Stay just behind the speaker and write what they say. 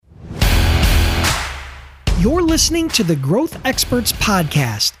You're listening to the Growth Experts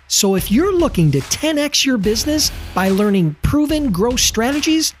Podcast. So if you're looking to 10x your business by learning proven growth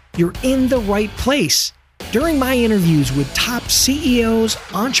strategies, you're in the right place. During my interviews with top CEOs,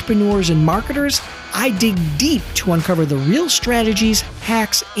 entrepreneurs, and marketers, I dig deep to uncover the real strategies,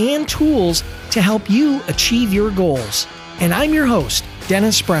 hacks, and tools to help you achieve your goals. And I'm your host,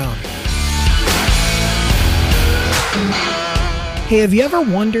 Dennis Brown. Hey, have you ever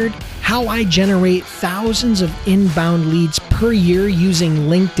wondered how I generate thousands of inbound leads per year using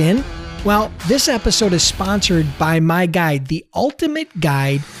LinkedIn? Well, this episode is sponsored by my guide, The Ultimate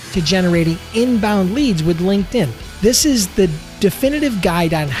Guide to Generating Inbound Leads with LinkedIn. This is the definitive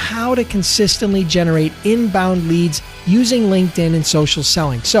guide on how to consistently generate inbound leads using LinkedIn and social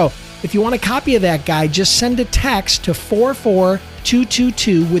selling. So if you want a copy of that guide, just send a text to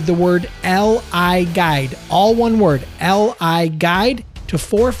 44222 with the word LI Guide, all one word, LI Guide to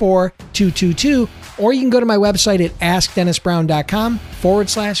 44222, or you can go to my website at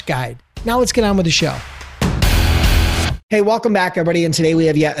askdennisbrown.com/guide. Now let's get on with the show. Hey, welcome back, everybody. And today we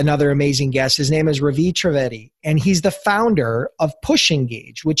have yet another amazing guest. His name is Ravi Trivedi, and he's the founder of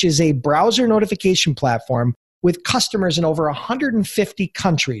PushEngage, which is a browser notification platform with customers in over 150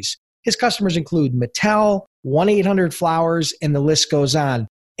 countries. His customers include Mattel, 1-800-Flowers, and the list goes on.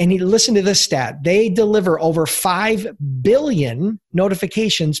 And listen to this stat. They deliver over 5 billion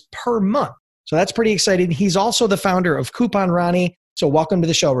notifications per month. So that's pretty exciting. He's also the founder of CouponRani. So welcome to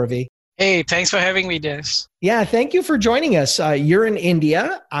the show, Ravi. Hey, thanks for having me, Dennis. Yeah, thank you for joining us. You're in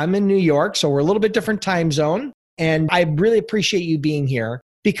India. I'm in New York. So we're a little bit different time zone. And I really appreciate you being here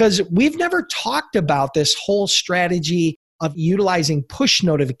because we've never talked about this whole strategy of utilizing push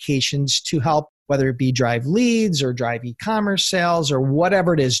notifications to help, whether it be drive leads or drive e-commerce sales or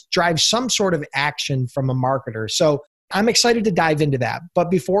whatever it is, drive some sort of action from a marketer. So I'm excited to dive into that. But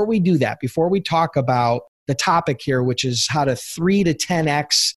before we do that, before we talk about the topic here, which is how to 3 to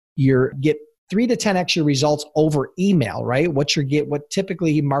 10x your results over email, right? What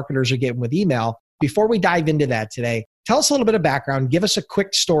typically marketers are getting with email. Before we dive into that today, tell us a little bit of background. Give us a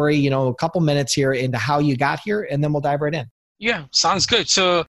quick story, a couple minutes here into how you got here, and then we'll dive right in. Yeah, sounds good.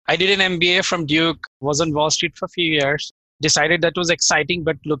 So I did an MBA from Duke, was on Wall Street for a few years, decided that was exciting,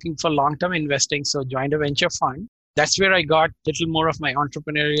 but looking for long-term investing. So joined a venture fund. That's where I got a little more of my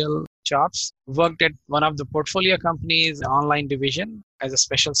entrepreneurial chops. Worked at one of the portfolio companies, online division as a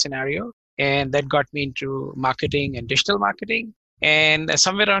special scenario. And that got me into marketing and digital marketing. And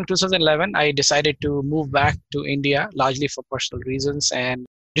somewhere around 2011, I decided to move back to India, largely for personal reasons, and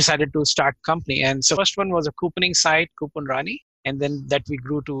decided to start a company. And so first one was a couponing site, CouponRani. And then that we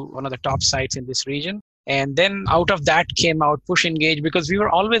grew to one of the top sites in this region. And then out of that came out PushEngage, because we were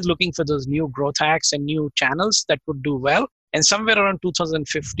always looking for those new growth hacks and new channels that would do well. And somewhere around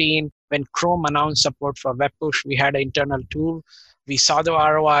 2015, when Chrome announced support for web push, we had an internal tool. We saw the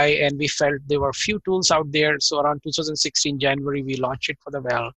ROI and we felt there were a few tools out there. So around 2016, January, we launched it for the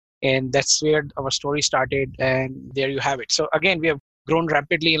well. And that's where our story started. And there you have it. So again, we have grown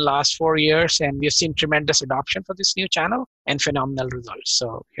rapidly in the last 4 years, and we've seen tremendous adoption for this new channel and phenomenal results.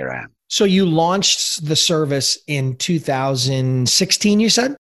 So here I am. So you launched the service in 2016, you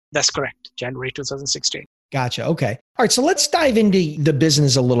said? That's correct. January 2016. Gotcha. Okay. All right. So let's dive into the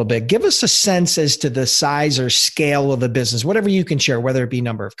business a little bit. Give us a sense as to the size or scale of the business, whatever you can share, whether it be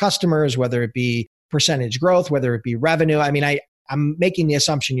number of customers, whether it be percentage growth, whether it be revenue. I mean, I'm making the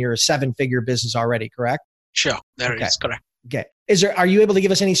assumption you're a 7-figure business already, correct? Sure. There is correct. Okay. Are you able to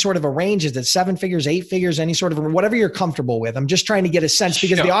give us any sort of a range? Is it 7 figures, 8 figures, any sort of, whatever you're comfortable with? I'm just trying to get a sense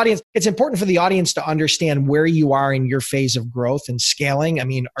because the audience, it's important for the audience to understand where you are in your phase of growth and scaling. I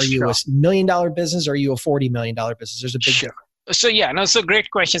mean, are you a $1 million business or are you a $40 million business? There's a big difference. So great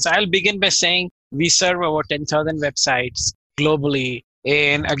questions. I'll begin by saying we serve over 10,000 websites globally.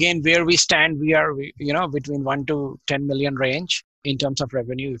 And again, where we stand, we are, between 1 to 10 million range in terms of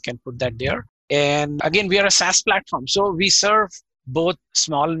revenue. You can put that there. And again, we are a SaaS platform. So we serve both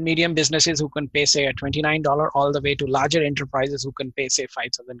small and medium businesses who can pay, say, a $29 all the way to larger enterprises who can pay, say,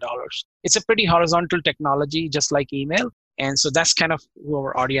 $5,000. It's a pretty horizontal technology, just like email. And so that's kind of who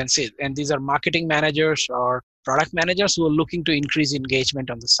our audience is. And these are marketing managers or product managers who are looking to increase engagement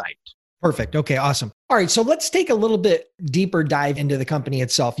on the site. Perfect. Okay, awesome. All right, so let's take a little bit deeper dive into the company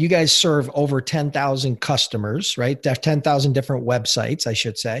itself. You guys serve over 10,000 customers, right? 10,000 different websites, I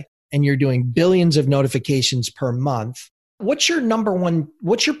should say. And you're doing billions of notifications per month. What's your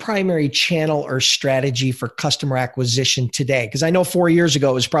primary channel or strategy for customer acquisition today? Because I know 4 years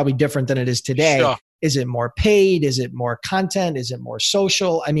ago it was probably different than it is today. Sure. Is it more paid? Is it more content? Is it more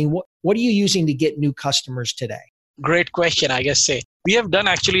social? I mean, what are you using to get new customers today? Great question, I guess. we have done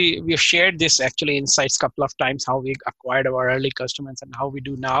actually, we have shared this actually insights couple of times, how we acquired our early customers and how we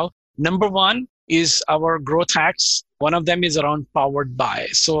do now. Number one is our growth hacks. One of them is around powered by.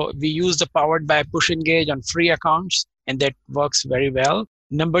 So we use the powered by push engage on free accounts, and that works very well.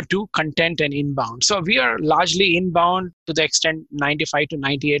 Number two, content and inbound. So we are largely inbound to the extent 95 to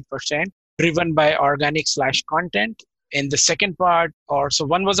 98%, driven by organic/content. And the second part, so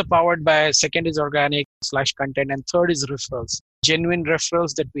one was a powered by, second is organic/content, and third is referrals. Genuine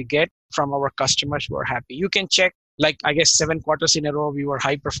referrals that we get from our customers who are happy. You can check, like I guess 7 quarters in a row, we were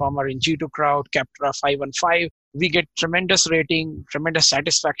high performer in G2 Crowd, Captra 515. We get tremendous rating, tremendous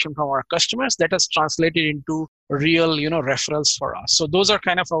satisfaction from our customers that has translated into real, referrals for us. So those are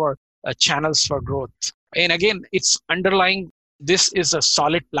kind of our channels for growth. And again, it's underlying, this is a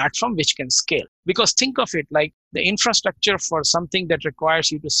solid platform which can scale. Because think of it like the infrastructure for something that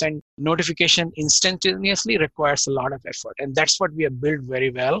requires you to send notification instantaneously requires a lot of effort. And that's what we have built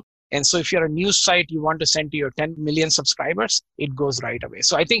very well. And so if you're a news site, you want to send to your 10 million subscribers, it goes right away.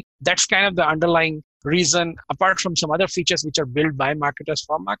 So I think that's kind of the underlying reason, apart from some other features which are built by marketers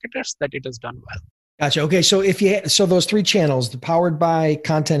for marketers, that it has done well. Gotcha. Okay. So so those 3 channels, the powered by,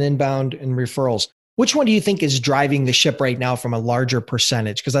 content inbound, and referrals, which one do you think is driving the ship right now from a larger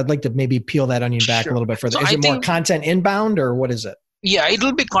percentage? Because I'd like to maybe peel that onion back a little bit further. So is it more content inbound, or what is it? Yeah,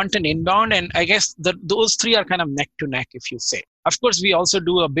 it'll be content inbound. And I guess those 3 are kind of neck to neck, if you say. Of course, we also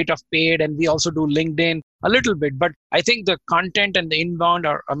do a bit of paid, and we also do LinkedIn a little bit. But I think the content and the inbound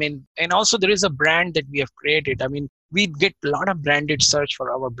and also there is a brand that we have created. We get a lot of branded search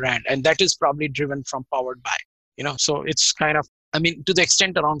for our brand, and that is probably driven from powered by, so it's kind of, to the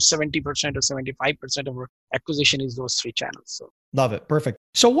extent around 70% or 75% of our acquisition is those 3 channels. So love it. Perfect.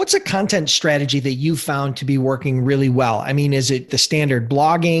 So what's a content strategy that you found to be working really well? Is it the standard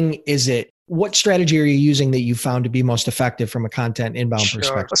blogging? What strategy are you using that you found to be most effective from a content inbound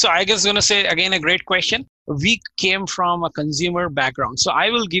perspective? So I was going to say, again, a great question. We came from a consumer background. So I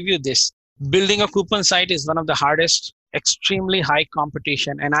will give you this. Building a coupon site is one of the hardest, extremely high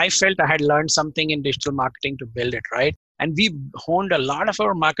competition. And I felt I had learned something in digital marketing to build it, right? And we honed a lot of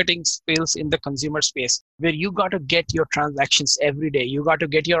our marketing skills in the consumer space, where you got to get your transactions every day. You got to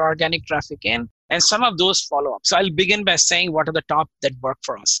get your organic traffic in, and some of those follow up. So I'll begin by saying what are the top that work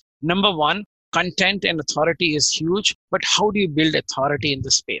for us. Number one, content and authority is huge, but how do you build authority in the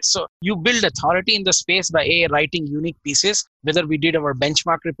space? So you build authority in the space by writing unique pieces, whether we did our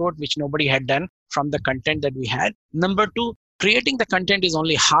benchmark report, which nobody had done from the content that we had. Number two, creating the content is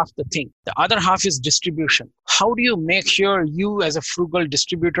only half the thing. The other half is distribution. How do you make sure you, as a frugal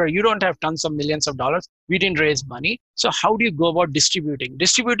distributor, you don't have tons of millions of dollars? We didn't raise money. So how do you go about distributing?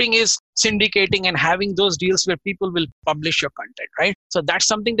 Distributing is syndicating and having those deals where people will publish your content, right? So that's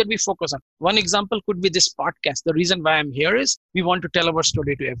something that we focus on. One example could be this podcast. The reason why I'm here is we want to tell our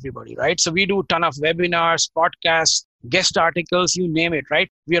story to everybody, right? So we do a ton of webinars, podcasts, guest articles, you name it, right?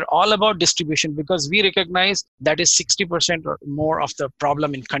 We are all about distribution because we recognize that is 60% or more of the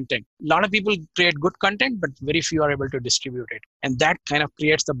problem in content. A lot of people create good content, but very few are able to distribute it. And that kind of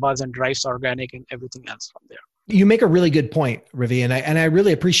creates the buzz and drives organic and everything else from there. You make a really good point, Ravi. And I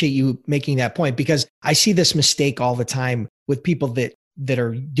really appreciate you making that point, because I see this mistake all the time with people that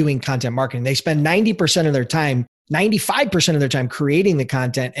are doing content marketing. They spend 90% of their time 95% of their time creating the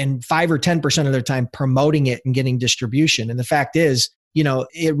content and 5 or 10% of their time promoting it and getting distribution. And the fact is,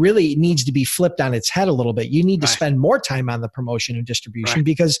 it really needs to be flipped on its head a little bit. You need to spend more time on the promotion and distribution,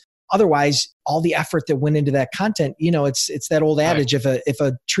 because otherwise all the effort that went into that content, it's that old adage, if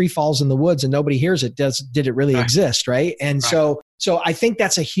a tree falls in the woods and nobody hears it, did it really exist? Right. And so I think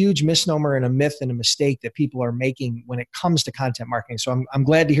that's a huge misnomer and a myth and a mistake that people are making when it comes to content marketing. So I'm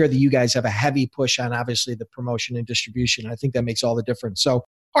glad to hear that you guys have a heavy push on obviously the promotion and distribution. I think that makes all the difference. So,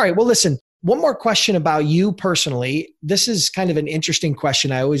 all right, well, listen, one more question about you personally. This is kind of an interesting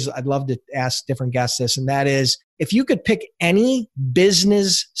question. I'd love to ask different guests this, and that is, if you could pick any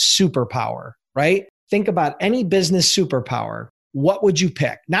business superpower, right? Think about any business superpower. What would you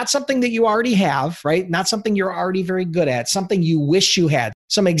pick? Not something that you already have, right? Not something you're already very good at, something you wish you had.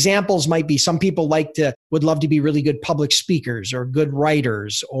 Some examples might be, some people would love to be really good public speakers or good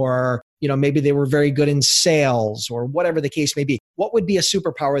writers, or, maybe they were very good in sales or whatever the case may be. What would be a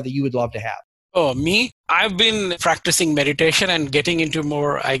superpower that you would love to have? Oh, me? I've been practicing meditation and getting into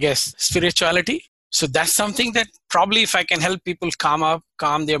more, spirituality. So that's something that probably, if I can help people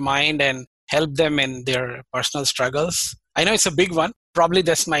calm their mind and help them in their personal struggles. I know it's a big one. Probably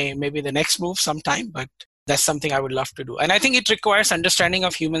that's maybe the next move sometime, but that's something I would love to do. And I think it requires understanding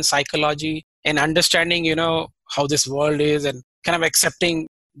of human psychology and understanding, how this world is and kind of accepting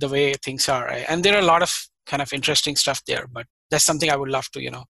the way things are. Right? And there are a lot of kind of interesting stuff there, but that's something I would love to,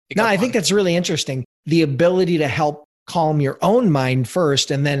 pick No, up I think on. that's really interesting. The ability to help calm your own mind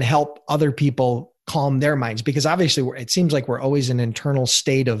first and then help other people calm their minds. Because obviously it seems like we're always in an internal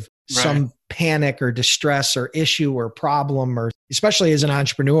state of some panic or distress or issue or problem, or especially as an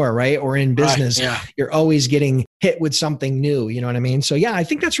entrepreneur, right? Or in business, you're always getting hit with something new. You know what I mean? So yeah, I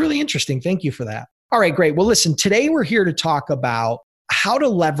think that's really interesting. Thank you for that. All right, great. Well, listen, today we're here to talk about how to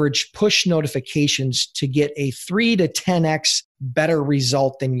leverage push notifications to get a 3 to 10x better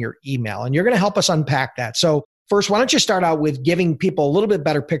result than your email. And you're going to help us unpack that. So first, why don't you start out with giving people a little bit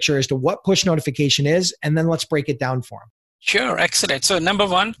better picture as to what push notification is, and then let's break it down for them. Sure, excellent. So number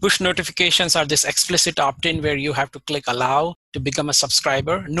one, push notifications are this explicit opt-in where you have to click allow to become a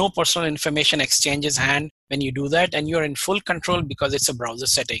subscriber. No personal information exchanges hand when you do that, and you're in full control because it's a browser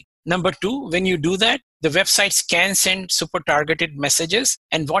setting. Number two, when you do that, the websites can send super targeted messages.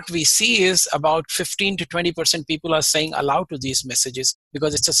 And what we see is about 15 to 20% people are saying allow to these messages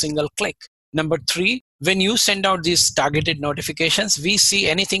because it's a single click. Number three, when you send out these targeted notifications, we see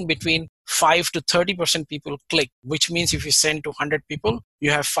anything between 5 to 30% people click, which means if you send to 100 people,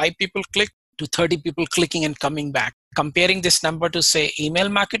 you have 5 people click to 30 people clicking and coming back. Comparing this number to say email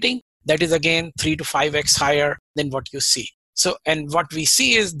marketing, that is again 3 to 5x higher than what you see. So, and what we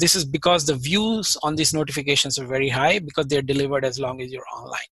see is this is because the views on these notifications are very high because they're delivered as long as you're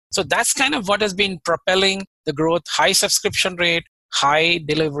online. So that's kind of what has been propelling the growth, high subscription rate, high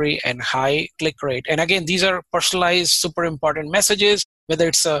delivery, and high click rate. And again, these are personalized, super important messages, whether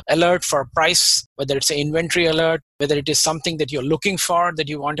it's an alert for price, whether it's an inventory alert, whether it is something that you're looking for that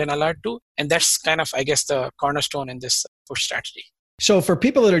you want an alert to. And that's kind of, I guess, the cornerstone in this push strategy. So for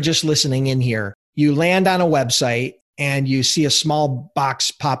people that are just listening in here, you land on a website and you see a small box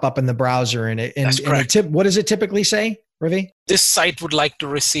pop up in the browser, and what does it typically say, Ravi? This site would like to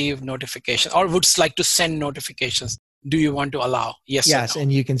receive notifications or would like to send notifications. Do you want to allow? Yes or no?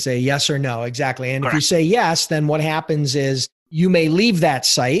 And you can say yes or no. Exactly. And Correct. If you say yes, then what happens is you may leave that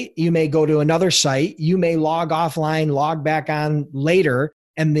site. You may go to another site. You may log offline, log back on later.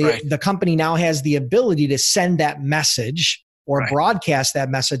 And the company now has the ability to send that message or broadcast that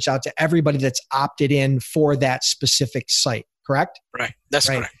message out to everybody that's opted in for that specific site. Correct? Right. That's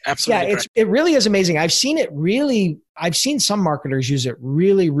correct. Absolutely. Yeah, it really is amazing. I've seen some marketers use it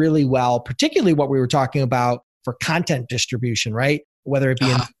really, really well, particularly what we were talking about for content distribution, right? Whether it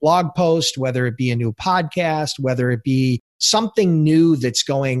be a blog post, whether it be a new podcast, whether it be something new that's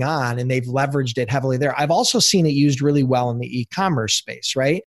going on, and they've leveraged it heavily there. I've also seen it used really well in the e-commerce space,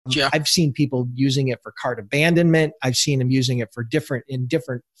 right? Yeah. I've seen people using it for cart abandonment. I've seen them using it for different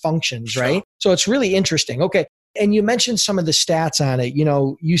functions, right? So it's really interesting. Okay. And you mentioned some of the stats on it.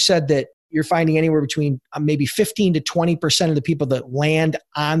 You said that you're finding anywhere between maybe 15 to 20% of the people that land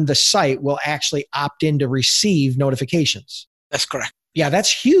on the site will actually opt in to receive notifications. That's correct. Yeah,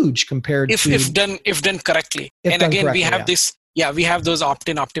 that's huge compared if done correctly. We have we have those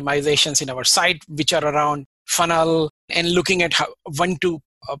opt-in optimizations in our site, which are around funnel and looking at when to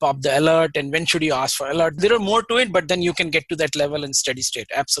pop the alert and when should you ask for alert. There are more to it, but then you can get to that level in steady state.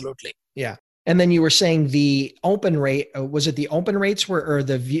 Absolutely. Yeah. And then you were saying the open rate, was it the open rates or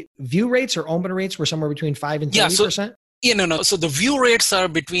the view rates or open rates were somewhere between 5 and 30%? No. So the view rates are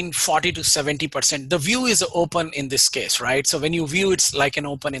between 40 to 70%. The view is open in this case, right? So when you view, it's like an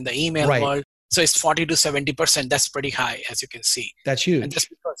open in the email world. So it's 40 to 70%. That's pretty high, as you can see. That's huge.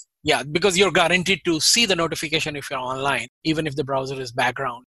 And because you're guaranteed to see the notification if you're online, even if the browser is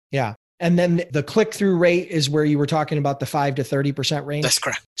background. Yeah. And then the click-through rate is where you were talking about the 5 to 30% range? That's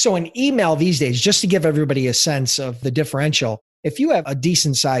correct. So in email these days, just to give everybody a sense of the differential, if you have a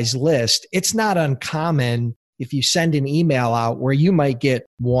decent sized list, it's not uncommon if you send an email out where you might get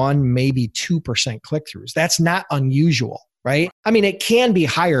 1, maybe 2% click-throughs. That's not unusual, right? I mean, it can be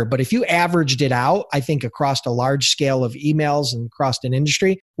higher, but if you averaged it out, I think across a large scale of emails and across an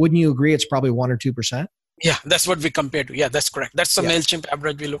industry, wouldn't you agree it's probably 1 or 2%? Yeah, that's what we compared to. Yeah, that's correct. That's the MailChimp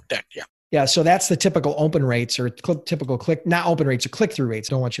average we looked at. Yeah. Yeah. So that's the typical open rates or typical not open rates or click-through rates.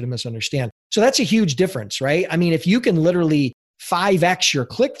 Don't want you to misunderstand. So that's a huge difference, right? I mean, if you can literally 5x your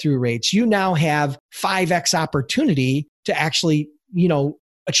click-through rates, you now have 5x opportunity to actually,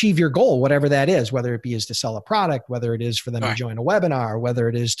 achieve your goal, whatever that is, whether it be is to sell a product, whether it is for them to join a webinar, whether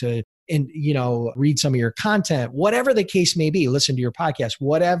it is to, read some of your content, whatever the case may be, listen to your podcast,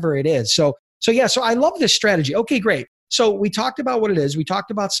 whatever it is. So I love this strategy. Okay, great. So we talked about what it is. We talked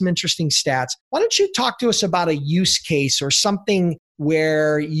about some interesting stats. Why don't you talk to us about a use case or something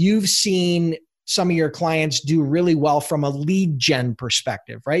where you've seen some of your clients do really well from a lead gen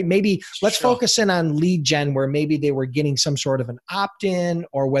perspective, right? Maybe let's focus in on lead gen where maybe they were getting some sort of an opt-in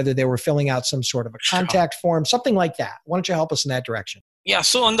or whether they were filling out some sort of a contact form, something like that. Why don't you help us in that direction? Yeah,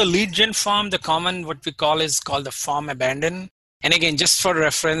 so on the lead gen form, the common what we call is called the form abandon. And again, just for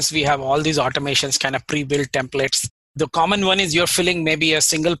reference, we have all these automations, kind of pre-built templates. The common one is you're filling maybe a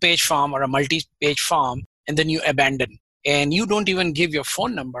single page form or a multi-page form, and then you abandon. And you don't even give your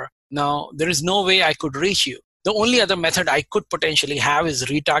phone number. Now, there is no way I could reach you. The only other method I could potentially have is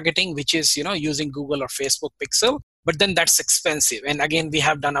retargeting, which is, using Google or Facebook Pixel. But then that's expensive. And again, we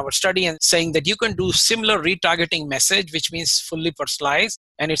have done our study and saying that you can do similar retargeting message, which means fully personalized,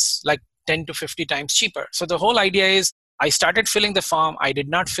 and it's like 10 to 50 times cheaper. So the whole idea is I started filling the form. I did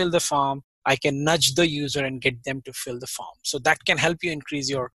not fill the form. I can nudge the user and get them to fill the form. So that can help you increase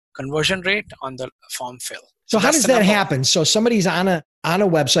your conversion rate on the form fill. So how does that happen? So somebody's on a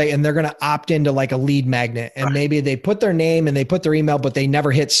website and they're going to opt into like a lead magnet and maybe they put their name and they put their email, but they never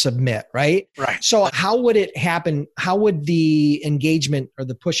hit submit, right? Right. So how would it happen? How would the engagement or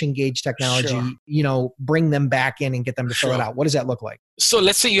the push engage technology, bring them back in and get them to fill it out? What does that look like? So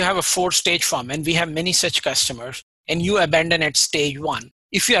let's say you have a 4-stage form and we have many such customers and you abandon at stage 1.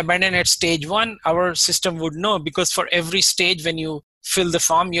 If you abandon at stage 1, our system would know because for every stage when you fill the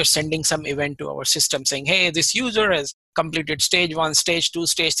form, you're sending some event to our system saying, hey, this user has completed stage 1, stage 2,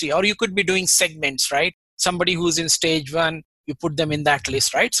 stage 3, or you could be doing segments, right? Somebody who's in stage 1, you put them in that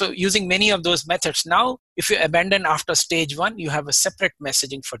list, right? So using many of those methods. Now, if you abandon after stage 1, you have a separate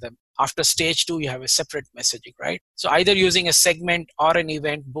messaging for them. After stage 2, you have a separate messaging, right? So either using a segment or an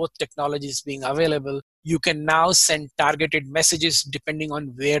event, both technologies being available, you can now send targeted messages depending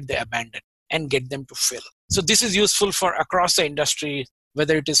on where they abandon and get them to fill. So this is useful for across the industry,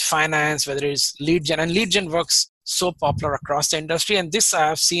 whether it is finance, whether it is lead gen. And lead gen works so popular across the industry. And this I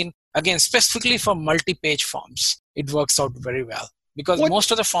have seen, again, specifically for multi-page forms. It works out very well because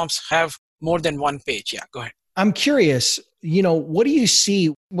most of the forms have more than one page. Yeah, go ahead. I'm curious, what do you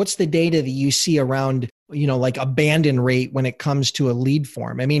see? What's the data that you see around, like abandon rate when it comes to a lead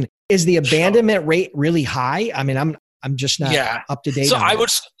form? I mean, is the abandonment rate really high? I mean, I'm just not up to date. So I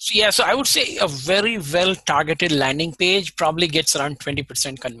would say a very well targeted landing page probably gets around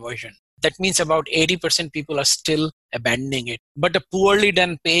 20% conversion. That means about 80% people are still abandoning it. But a poorly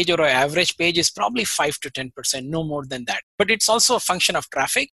done page or an average page is probably 5 to 10%, no more than that. But it's also a function of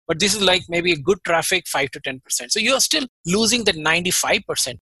traffic. But this is like maybe a good traffic, 5 to 10%. So you're still losing that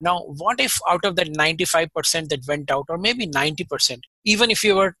 95%. Now, what if out of that 95% that went out, or maybe 90%, even if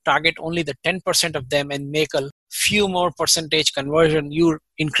you were target only the 10% of them and make a few more percentage conversion, you're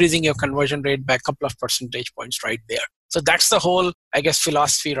increasing your conversion rate by a couple of percentage points right there. So that's the whole, I guess,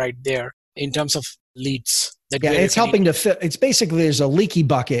 philosophy right there in terms of leads. It's helping to fill. It's basically there's a leaky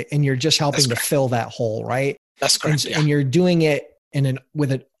bucket and you're just helping to fill that hole, right? That's correct. And you're doing it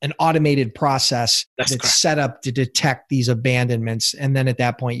with an automated process that's set up to detect these abandonments. And then at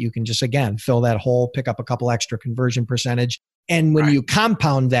that point, you can just, again, fill that hole, pick up a couple extra conversion percentage. And when you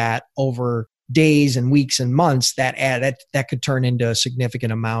compound that over days and weeks and months, that could turn into a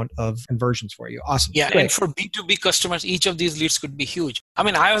significant amount of conversions for you. Awesome. Yeah. Great. And for B2B customers, each of these leads could be huge. I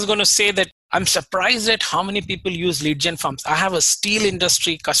mean, I was going to say that I'm surprised at how many people use lead gen forms. I have a steel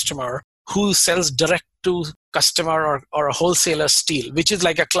industry customer who sells direct to customer or a wholesaler steel, which is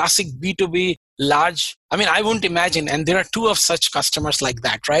like a classic B2B large. I mean, I wouldn't imagine. And there are 2 of such customers like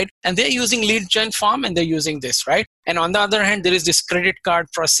that, right? And they're using lead gen form and they're using this, right? And on the other hand, there is this credit card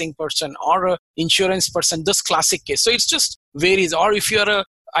processing person or a insurance person, this classic case. So it's just varies. Or if you're a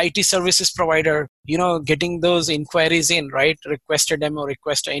IT services provider, getting those inquiries in, right? Request a demo,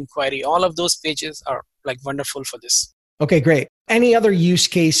 request an inquiry. All of those pages are like wonderful for this. Okay, great. Any other use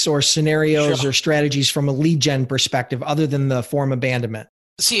case or scenarios or strategies from a lead gen perspective other than the form abandonment?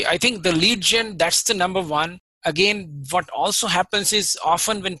 See, I think the lead gen, that's the number one. Again, what also happens is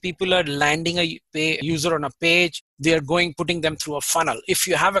often when people are landing a user on a page, they are putting them through a funnel. If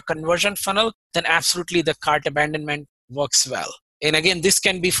you have a conversion funnel, then absolutely the cart abandonment works well. And again, this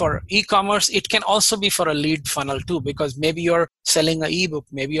can be for e-commerce. It can also be for a lead funnel too, because maybe you're selling an ebook,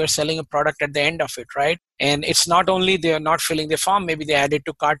 maybe you're selling a product at the end of it, right? And it's not only they're not filling the form, maybe they added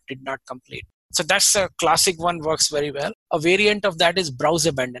to cart, did not complete. So that's a classic one, works very well. A variant of that is browse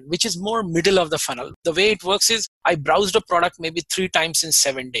abandon, which is more middle of the funnel. The way it works is I browsed a product maybe 3 times in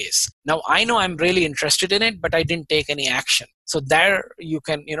 7 days. Now I know I'm really interested in it, but I didn't take any action. So there you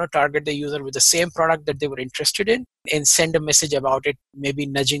can, target the user with the same product that they were interested in and send a message about it, maybe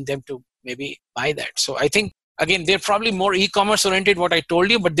nudging them to maybe buy that. So I think, again, they're probably more e-commerce oriented, what I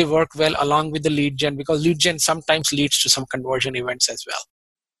told you, but they work well along with the lead gen because lead gen sometimes leads to some conversion events as well.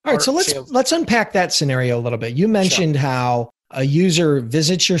 All right, so let's unpack that scenario a little bit. You mentioned how a user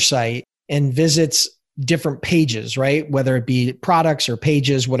visits your site and visits different pages, right? Whether it be products or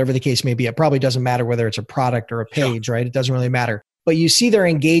pages, whatever the case may be. It probably doesn't matter whether it's a product or a page, right? It doesn't really matter. But you see they're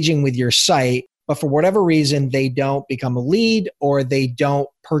engaging with your site, but for whatever reason, they don't become a lead or they don't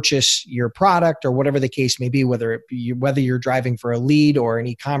purchase your product or whatever the case may be, whether you're driving for a lead or an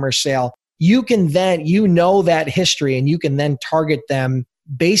e-commerce sale. You can then, that history, and you can then target them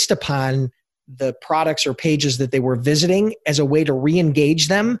based upon the products or pages that they were visiting as a way to re-engage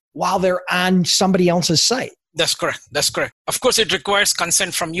them while they're on somebody else's site. That's correct. Of course, it requires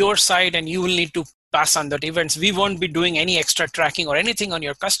consent from your side, and you will need to pass on that events. We won't be doing any extra tracking or anything on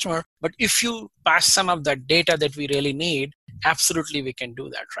your customer, but if you pass some of that data that we really need, absolutely we can do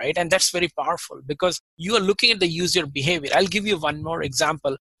that, right? And that's very powerful because you are looking at the user behavior. I'll give you one more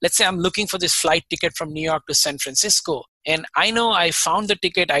example. Let's say I'm looking for this flight ticket from New York to San Francisco, and I know I found the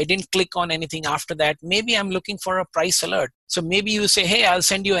ticket. I didn't click on anything after that. Maybe I'm looking for a price alert. So maybe you say, hey, I'll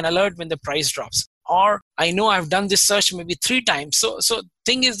send you an alert when the price drops. Or I know I've done this search maybe 3 times. So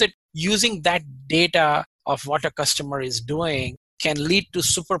thing is that using that data of what a customer is doing can lead to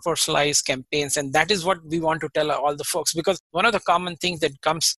super personalized campaigns. And that is what we want to tell all the folks, because one of the common things that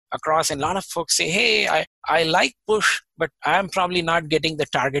comes across, and a lot of folks say, hey, I like push, but I'm probably not getting the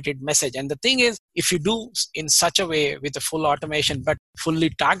targeted message. And the thing is, if you do in such a way with a full automation, but fully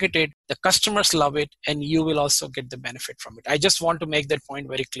targeted, the customers love it and you will also get the benefit from it. I just want to make that point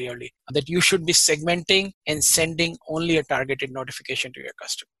very clearly, that you should be segmenting and sending only a targeted notification to your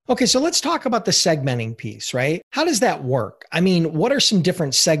customer. Okay, so let's talk about the segmenting piece, right? How does that work? I mean, what are some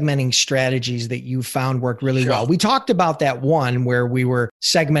different segmenting strategies that you found worked really well? We talked about that one where we were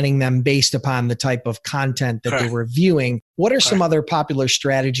segmenting them based upon the type of content that they were viewing. What are some other popular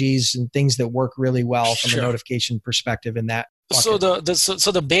strategies and things that work really well from a notification perspective in that bucket?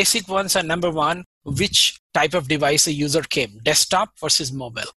 So the basic ones are, number one, which type of device a user came, desktop versus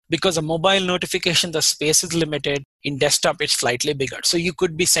mobile. Because a mobile notification, the space is limited. In desktop, it's slightly bigger. So you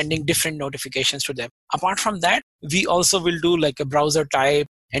could be sending different notifications to them. Apart from that, we also will do like a browser type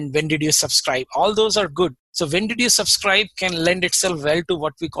and when did you subscribe. All those are good. So when did you subscribe can lend itself well to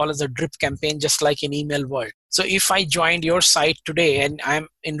what we call as a drip campaign, just like in email world. So if I joined your site today and I'm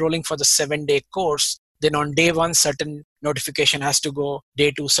enrolling for the 7-day course, then on day 1, certain notification has to go,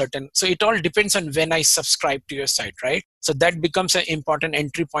 day 2, certain. So it all depends on when I subscribe to your site, right? So that becomes an important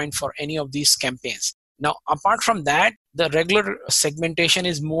entry point for any of these campaigns. Now, apart from that, the regular segmentation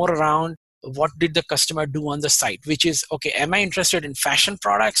is more around what did the customer do on the site, which is, okay, am I interested in fashion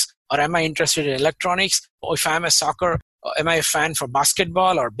products or am I interested in electronics? Or if I'm a soccer, am I a fan for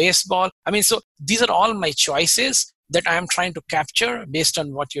basketball or baseball? I mean, so these are all my choices that I'm trying to capture based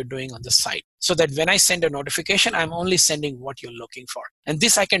on what you're doing on the site. So that when I send a notification, I'm only sending what you're looking for. And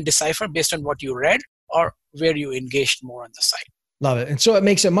this I can decipher based on what you read or where you engaged more on the site. Love it. And so it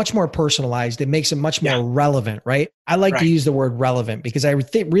makes it much more personalized. It makes it much more relevant, right? I like to use the word relevant because I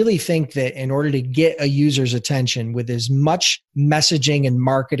really think that in order to get a user's attention with as much messaging and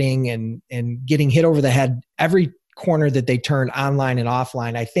marketing and getting hit over the head every corner that they turn online and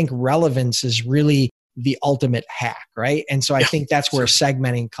offline, I think relevance is really the ultimate hack, right? And so I think that's where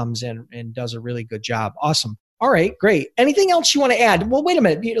segmenting comes in and does a really good job. Awesome. All right, great. Anything else you want to add? Well, wait a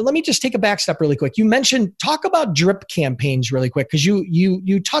minute. Let me just take a back step really quick. You mentioned, talk about drip campaigns really quick, because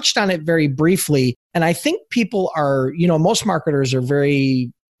you touched on it very briefly. And I think people are, most marketers are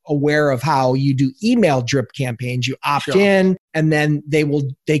very aware of how you do email drip campaigns. You opt in and then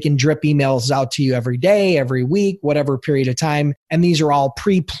they can drip emails out to you every day, every week, whatever period of time. And these are all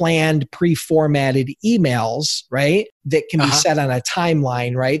pre-planned, pre-formatted emails, right? That can be set on a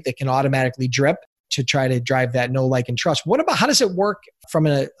timeline, right? That can automatically drip to try to drive that know, like, and trust. How does it work from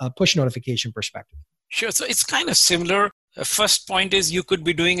a push notification perspective? Sure. So it's kind of similar. The first point is you could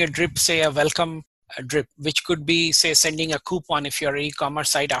be doing a drip, say a welcome drip, which could be, say, sending a coupon if you're an e-commerce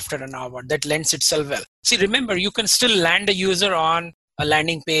site after an hour. That lends itself well. See, remember, you can still land a user on a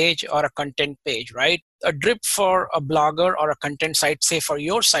landing page or a content page, right? A drip for a blogger or a content site, say for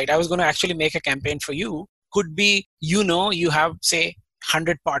your site, I was going to actually make a campaign for you, could be, you have, say,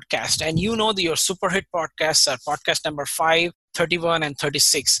 100 podcasts and your super hit podcasts are podcast number 5, 31 and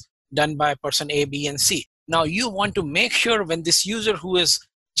 36 done by person A, B and C. Now you want to make sure when this user who is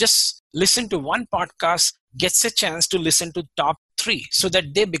just listened to one podcast gets a chance to listen to top 3 so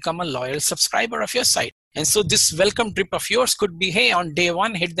that they become a loyal subscriber of your site. And so this welcome drip of yours could be, hey, on day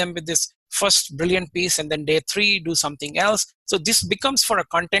 1 hit them with this first brilliant piece and then day 3 do something else. So this becomes for a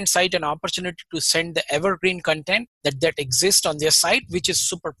content site an opportunity to send the evergreen content that exists on their site, which is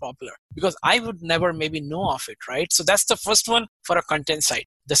super popular because I would never maybe know of it, right? So that's the first one for a content site.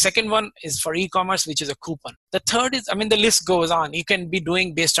 The second one is for e-commerce, which is a coupon. The third is, the list goes on. You can be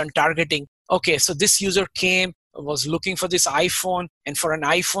doing based on targeting. Okay, so this user was looking for this iPhone, and for an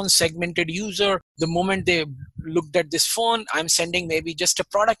iPhone segmented user, the moment they looked at this phone, I'm sending maybe just a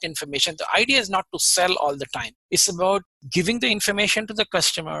product information. The idea is not to sell all the time. It's about giving the information to the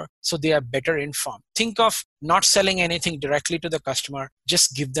customer so they are better informed. Think of not selling anything directly to the customer,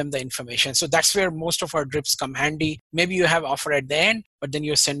 just give them the information. So that's where most of our drips come handy. Maybe you have offer at the end, but then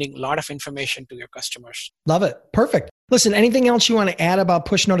you're sending a lot of information to your customers. Love it. Perfect. Listen, anything else you want to add about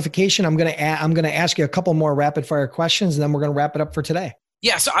push notification? I'm going to ask you a couple more rapid fire questions, and then we're going to wrap it up for today.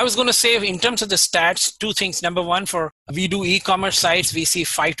 Yeah, so I was going to say, in terms of the stats, two things. Number one, we do e-commerce sites, we see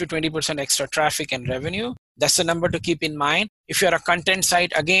 5 to 20% extra traffic and revenue. That's the number to keep in mind. If you're a content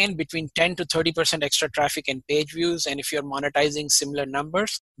site, again, between 10 to 30% extra traffic and page views. And if you're monetizing similar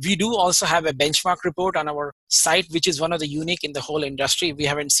numbers, we do also have a benchmark report on our site, which is one of the unique in the whole industry. We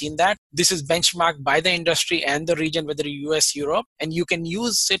haven't seen that. This is benchmarked by the industry and the region, whether US, Europe, and you can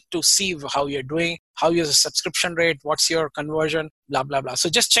use it to see how you're doing, how your subscription rate, what's your conversion, blah, blah, blah. So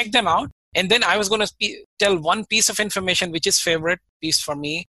just check them out. And then I was going to tell one piece of information, which is favorite piece for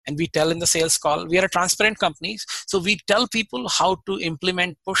me. And we tell in the sales call, we are a transparent company. So we tell people how to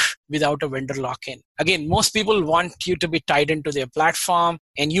implement push without a vendor lock-in. Again, most people want you to be tied into their platform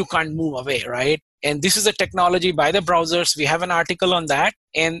and you can't move away, right? And this is a technology by the browsers. We have an article on that.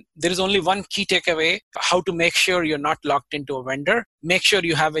 And there is only one key takeaway, how to make sure you're not locked into a vendor. Make sure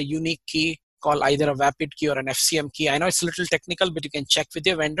you have a unique key called either a VAPID key or an FCM key. I know it's a little technical, but you can check with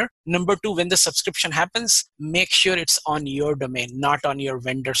your vendor. Number two, when the subscription happens, make sure it's on your domain, not on your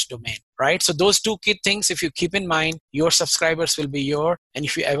vendor's domain, right? So those two key things, if you keep in mind, your subscribers will be yours. And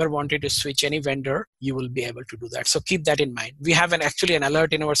if you ever wanted to switch any vendor, you will be able to do that. So keep that in mind. We have actually an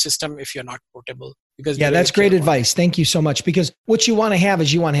alert in our system if you're not portable. Yeah, that's great advice. Thank you so much. Because what you want to have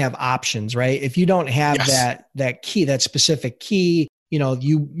is you want to have options, right? If you don't have that key, that specific key,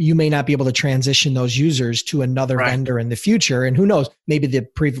 you may not be able to transition those users to another vendor in the future. And who knows, maybe the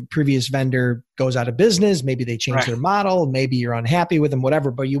previous vendor goes out of business. Maybe they change their model. Maybe you're unhappy with them,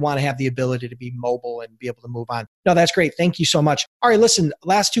 whatever, but you want to have the ability to be mobile and be able to move on. No, that's great. Thank you so much. All right, listen,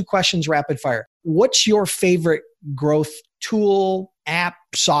 last two questions, rapid fire. What's your favorite growth tool, app,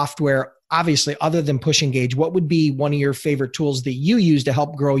 software? Obviously, other than PushEngage, what would be one of your favorite tools that you use to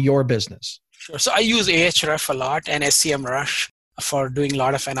help grow your business? Sure. So I use Ahref a lot and SEMrush for doing a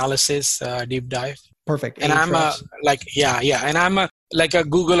lot of analysis, deep dive. Perfect. And I'm and I'm like a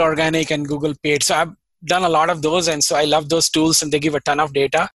Google Organic and Google Paid. So I've done a lot of those. And so I love those tools and they give a ton of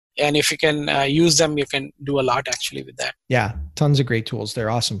data. And if you can use them, you can do a lot actually with that. Yeah. Tons of great tools. They're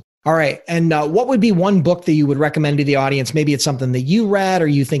awesome. All right. And what would be one book that you would recommend to the audience? Maybe it's something that you read or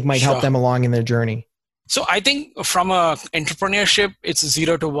you think might help them along in their journey. So I think from entrepreneurship, it's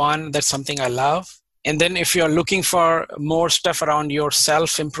 0 to 1. That's something I love. And then if you're looking for more stuff around your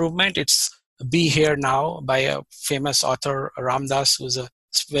self-improvement, it's Be Here Now by a famous author, Ram Dass, who's a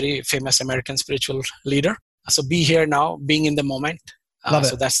very famous American spiritual leader. So Be Here Now, being in the moment. Love it.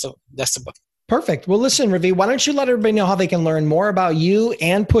 So that's the book. Perfect. Well, listen, Ravi, why don't you let everybody know how they can learn more about you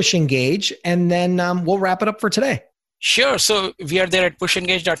and PushEngage, and then we'll wrap it up for today. Sure. So we are there at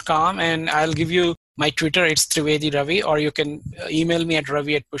pushengage.com, and I'll give you my Twitter. It's Trivedi Ravi, or you can email me at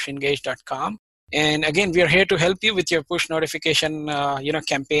ravi@pushengage.com. And again, we are here to help you with your push notification,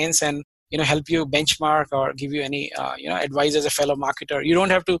 campaigns, and help you benchmark or give you any advice as a fellow marketer. You don't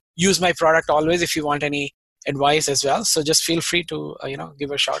have to use my product always if you want any advice as well. So just feel free to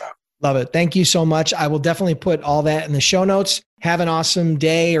give a shout out. Love it. Thank you so much. I will definitely put all that in the show notes. Have an awesome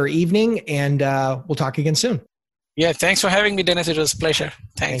day or evening, and we'll talk again soon. Yeah, thanks for having me, Dennis. It was a pleasure.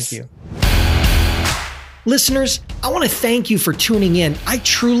 Thanks. Thank you. Listeners, I want to thank you for tuning in. I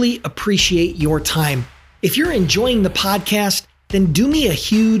truly appreciate your time. If you're enjoying the podcast, then do me a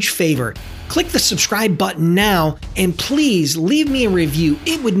huge favor. Click the subscribe button now, and please leave me a review.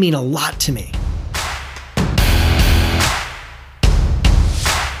 It would mean a lot to me.